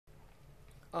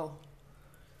Oh,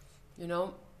 you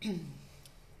know,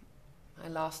 I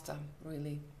lost a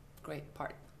really great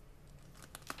part.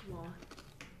 What?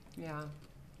 Yeah,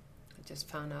 I just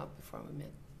found out before we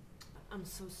met. I'm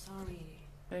so sorry.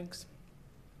 Thanks.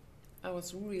 I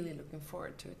was really looking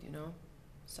forward to it, you know.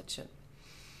 Such an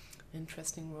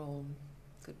interesting role,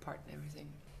 good part and everything.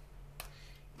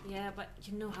 Yeah, but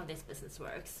you know how this business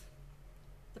works.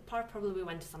 The part probably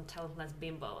went to some talentless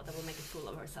bimbo that will make a fool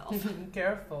of herself.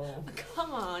 Careful.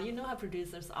 Come on, you know how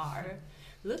producers are.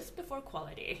 Looks before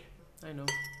quality. I know.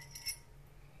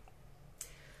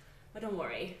 But don't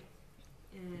worry.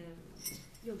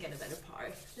 You'll get a better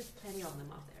part. There's plenty of them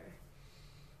out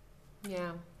there.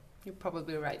 Yeah, you're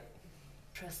probably right.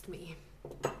 Trust me.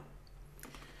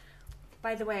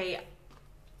 By the way,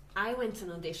 I went to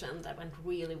an audition that went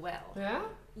really well. Yeah?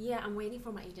 Yeah, I'm waiting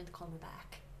for my agent to call me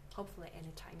back. Hopefully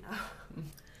any time now.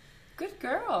 Good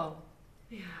girl.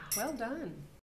 Yeah. Well done.